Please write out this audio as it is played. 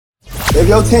If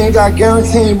your team got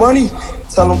guaranteed money,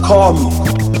 tell them call me.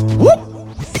 Whoop.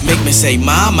 Make me say,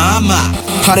 my.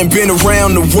 I done been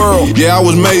around the world. Yeah, I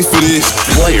was made for this.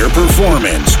 Player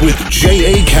Performance with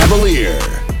J.A. Cavalier.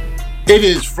 It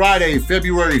is Friday,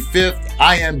 February 5th.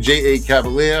 I am J.A.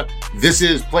 Cavalier. This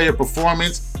is Player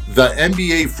Performance, the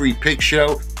NBA free pick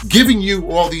show, giving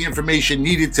you all the information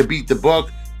needed to beat the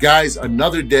book. Guys,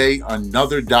 another day,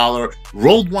 another dollar.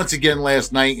 Rolled once again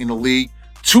last night in the league.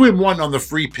 2-1 on the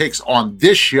free picks on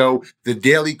this show, the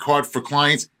daily card for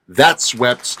clients. That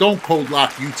swept. Stone Cold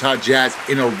Lock Utah Jazz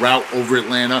in a rout over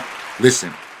Atlanta.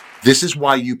 Listen, this is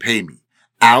why you pay me.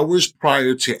 Hours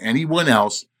prior to anyone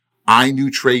else, I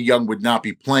knew Trae Young would not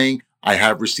be playing. I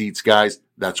have receipts, guys.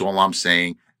 That's all I'm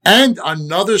saying. And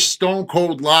another Stone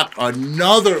Cold Lock,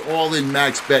 another all-in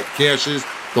max bet cashes.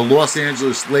 The Los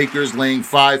Angeles Lakers laying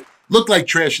 5. Looked like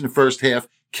trash in the first half.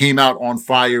 Came out on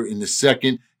fire in the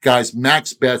second. Guys,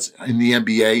 max bets in the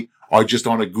NBA are just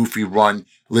on a goofy run.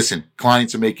 Listen,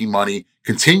 clients are making money.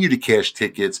 Continue to cash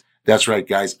tickets. That's right,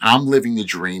 guys. I'm living the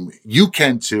dream. You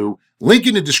can too. Link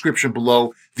in the description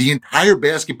below. The entire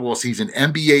basketball season,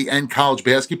 NBA and college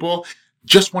basketball,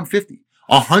 just $150.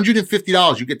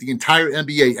 $150. You get the entire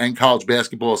NBA and college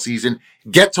basketball season.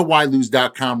 Get to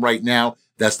ylose.com right now.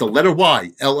 That's the letter Y,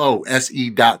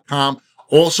 LOSE.com.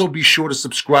 Also, be sure to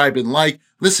subscribe and like.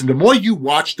 Listen, the more you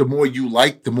watch, the more you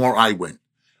like, the more I win.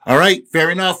 All right,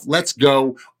 fair enough. Let's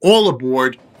go. All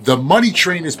aboard. The money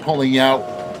train is pulling out.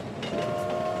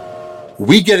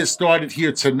 We get it started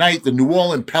here tonight. The New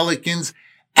Orleans Pelicans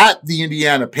at the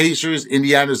Indiana Pacers.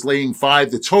 Indiana's laying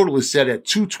 5. The total is set at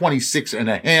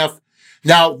 226.5.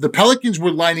 Now, the Pelicans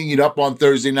were lining it up on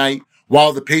Thursday night,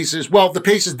 while the Pacers,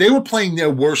 they were playing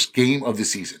their worst game of the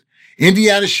season.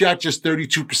 Indiana shot just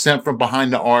 32% from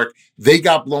behind the arc. They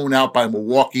got blown out by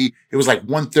Milwaukee. It was like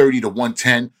 130 to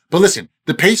 110. But listen,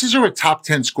 the Pacers are a top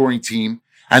 10 scoring team,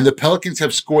 and the Pelicans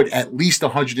have scored at least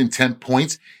 110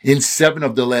 points in 7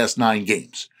 of the last 9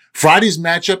 games. Friday's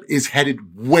matchup is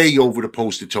headed way over the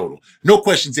posted total. No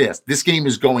questions asked. This game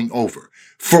is going over.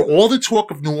 For all the talk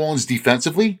of New Orleans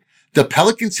defensively, the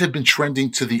Pelicans have been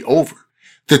trending to the over.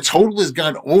 The total has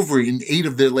gone over in 8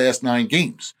 of their last 9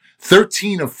 games.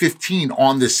 13 of 15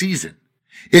 on the season.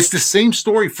 It's the same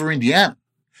story for Indiana.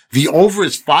 The over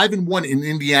is 5-1 in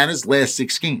Indiana's last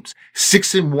 6 games.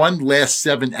 6-1 last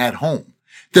 7 at home.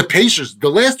 The Pacers, the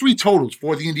last 3 totals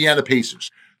for the Indiana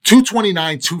Pacers,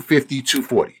 229, 250,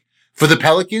 240. For the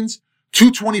Pelicans,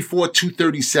 224,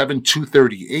 237,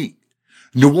 238.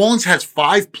 New Orleans has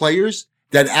 5 players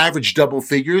that average double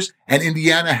figures, and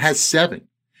Indiana has 7.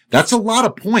 That's a lot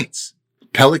of points.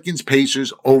 Pelicans,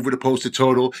 Pacers, over the posted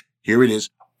total. Here it is,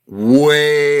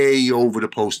 way over the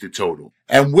posted total.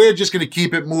 And we're just going to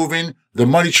keep it moving. The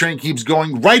money train keeps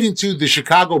going right into the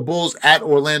Chicago Bulls at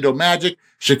Orlando Magic.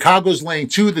 Chicago's laying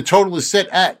 2. The total is set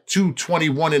at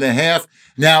 221.5.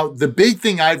 Now, the big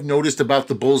thing I've noticed about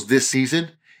the Bulls this season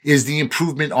is the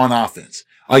improvement on offense.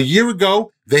 A year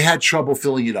ago, they had trouble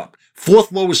filling it up.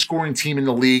 4th lowest scoring team in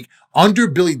the league. Under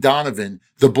Billy Donovan,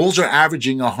 the Bulls are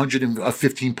averaging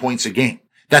 115 points a game.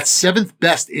 That's 7th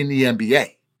best in the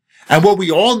NBA. And what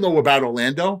we all know about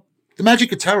Orlando, the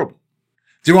Magic are terrible.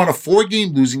 They're on a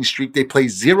 4-game losing streak. They play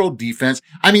 0 defense.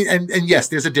 I mean, and yes,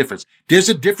 there's a difference. There's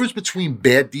a difference between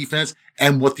bad defense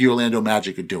and what the Orlando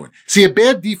Magic are doing. See, a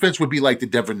bad defense would be like the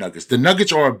Denver Nuggets. The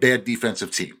Nuggets are a bad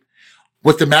defensive team.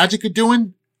 What the Magic are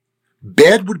doing,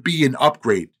 bad would be an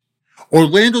upgrade.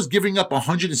 Orlando's giving up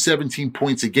 117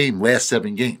 points a game last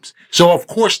 7 games. So, of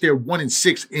course, they're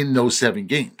 1-6 in those 7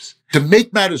 games. To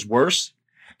make matters worse,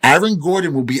 Aaron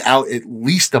Gordon will be out at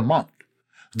least a month.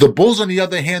 The Bulls, on the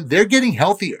other hand, they're getting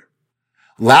healthier.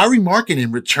 Lauri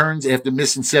Markkanen returns after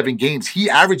missing 7 games. He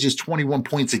averages 21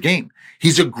 points a game.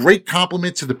 He's a great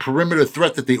complement to the perimeter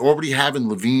threat that they already have in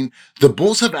Levine. The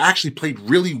Bulls have actually played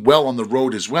really well on the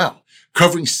road as well,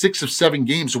 covering 6 of 7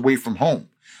 games away from home.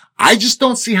 I just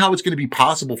don't see how it's going to be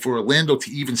possible for Orlando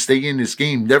to even stay in this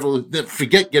game. Never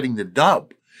forget getting the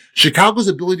dub. Chicago's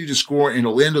ability to score and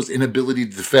Orlando's inability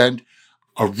to defend,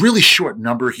 a really short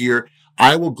number here.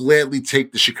 I will gladly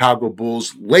take the Chicago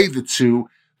Bulls, lay the 2.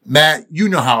 Matt, you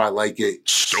know how I like it.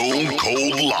 Stone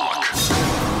Cold Lock.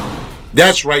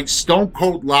 That's right, Stone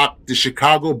Cold Lock, the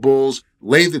Chicago Bulls,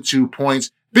 lay the 2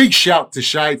 points. Big shout to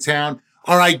Chi-Town.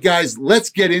 All right, guys, let's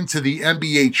get into the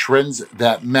NBA trends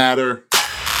that matter.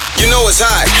 You know it's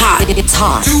hot. It's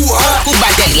hot. Too hot. Go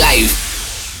back that life.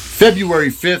 February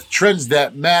 5th, trends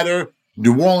that matter.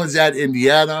 New Orleans at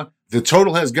Indiana. The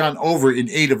total has gone over in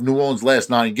 8 of New Orleans' last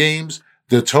 9 games.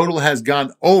 The total has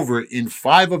gone over in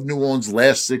 5 of New Orleans'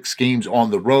 last 6 games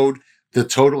on the road. The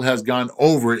total has gone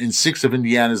over in 6 of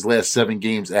Indiana's last 7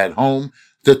 games at home.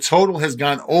 The total has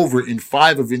gone over in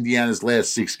 5 of Indiana's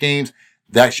last 6 games.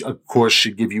 That, of course,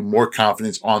 should give you more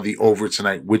confidence on the over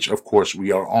tonight, which, of course,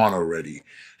 we are on already.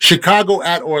 Chicago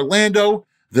at Orlando.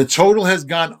 The total has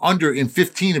gone under in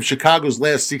 15 of Chicago's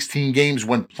last 16 games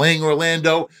when playing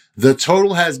Orlando. The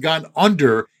total has gone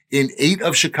under in 8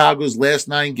 of Chicago's last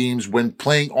 9 games when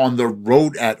playing on the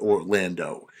road at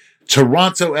Orlando.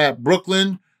 Toronto at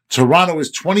Brooklyn. Toronto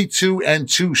is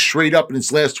 22-2 straight up in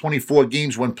its last 24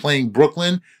 games when playing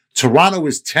Brooklyn. Toronto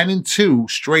is 10-2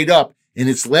 straight up in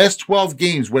its last 12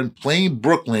 games when playing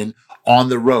Brooklyn on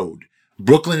the road.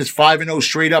 Brooklyn is 5-0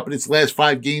 straight up in its last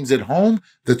 5 games at home.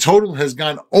 The total has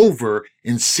gone over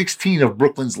in 16 of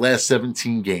Brooklyn's last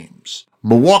 17 games.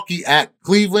 Milwaukee at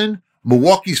Cleveland.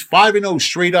 Milwaukee's 5-0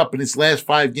 straight up in its last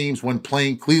 5 games when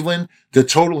playing Cleveland. The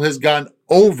total has gone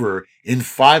over in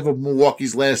 5 of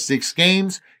Milwaukee's last 6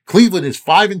 games. Cleveland is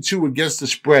 5-2 against the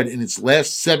spread in its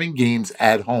last 7 games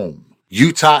at home.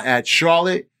 Utah at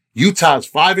Charlotte. Utah's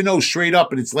 5-0 straight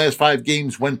up in its last 5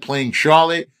 games when playing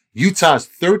Charlotte. Utah's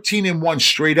 13-1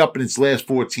 straight up in its last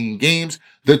 14 games.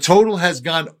 The total has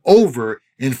gone over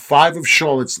in 5 of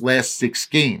Charlotte's last 6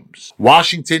 games.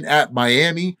 Washington at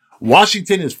Miami.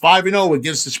 Washington is 5-0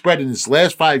 against the spread in its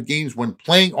last 5 games when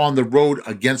playing on the road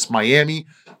against Miami.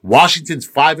 Washington's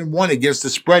 5-1 against the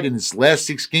spread in its last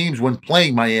 6 games when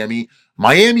playing Miami.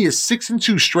 Miami is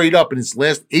 6-2 straight up in its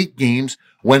last 8 games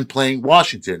when playing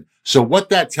Washington. So what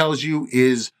that tells you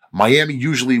is Miami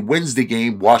usually wins the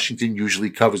game. Washington usually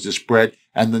covers the spread,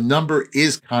 and the number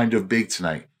is kind of big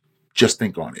tonight. Just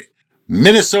think on it.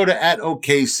 Minnesota at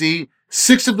OKC.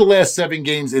 6 of the last 7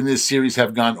 games in this series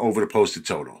have gone over the posted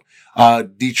total.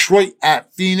 Detroit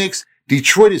at Phoenix.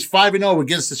 Detroit is 5-0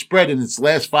 against the spread in its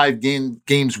last 5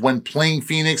 games when playing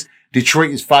Phoenix.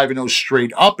 Detroit is 5-0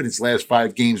 straight up in its last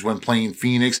 5 games when playing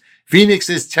Phoenix. Phoenix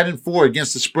is 10-4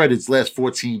 against the spread in its last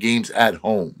 14 games at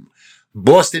home.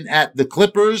 Boston at the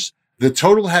Clippers. The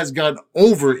total has gone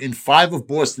over in 5 of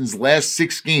Boston's last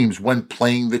 6 games when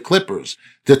playing the Clippers.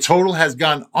 The total has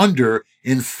gone under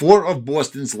in 4 of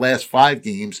Boston's last 5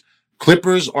 games.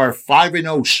 Clippers are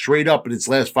 5-0 straight up in its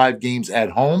last 5 games at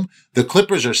home. The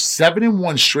Clippers are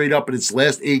 7-1 straight up in its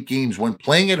last 8 games when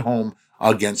playing at home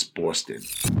against Boston.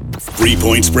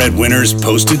 3-point spread winners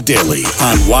posted daily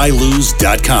on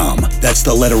ylose.com. That's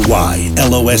the letter Y,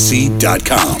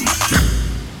 LOSE.com.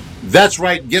 That's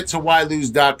right. Get to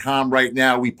ylose.com right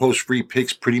now. We post free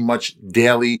picks pretty much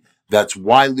daily. That's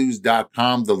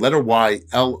ylose.com, the letter Y,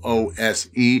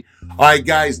 LOSE. All right,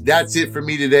 guys, that's it for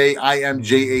me today. I am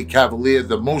J.A. Cavalier,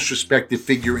 the most respected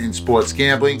figure in sports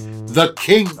gambling, the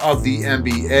king of the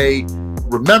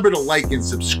NBA. Remember to like and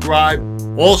subscribe.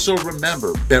 Also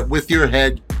remember, bet with your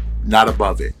head, not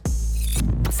above it.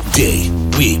 Day,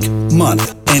 week,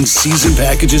 month, and season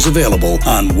packages available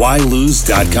on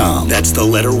ylose.com. That's the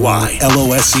letter Y,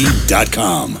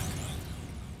 LOSE.com.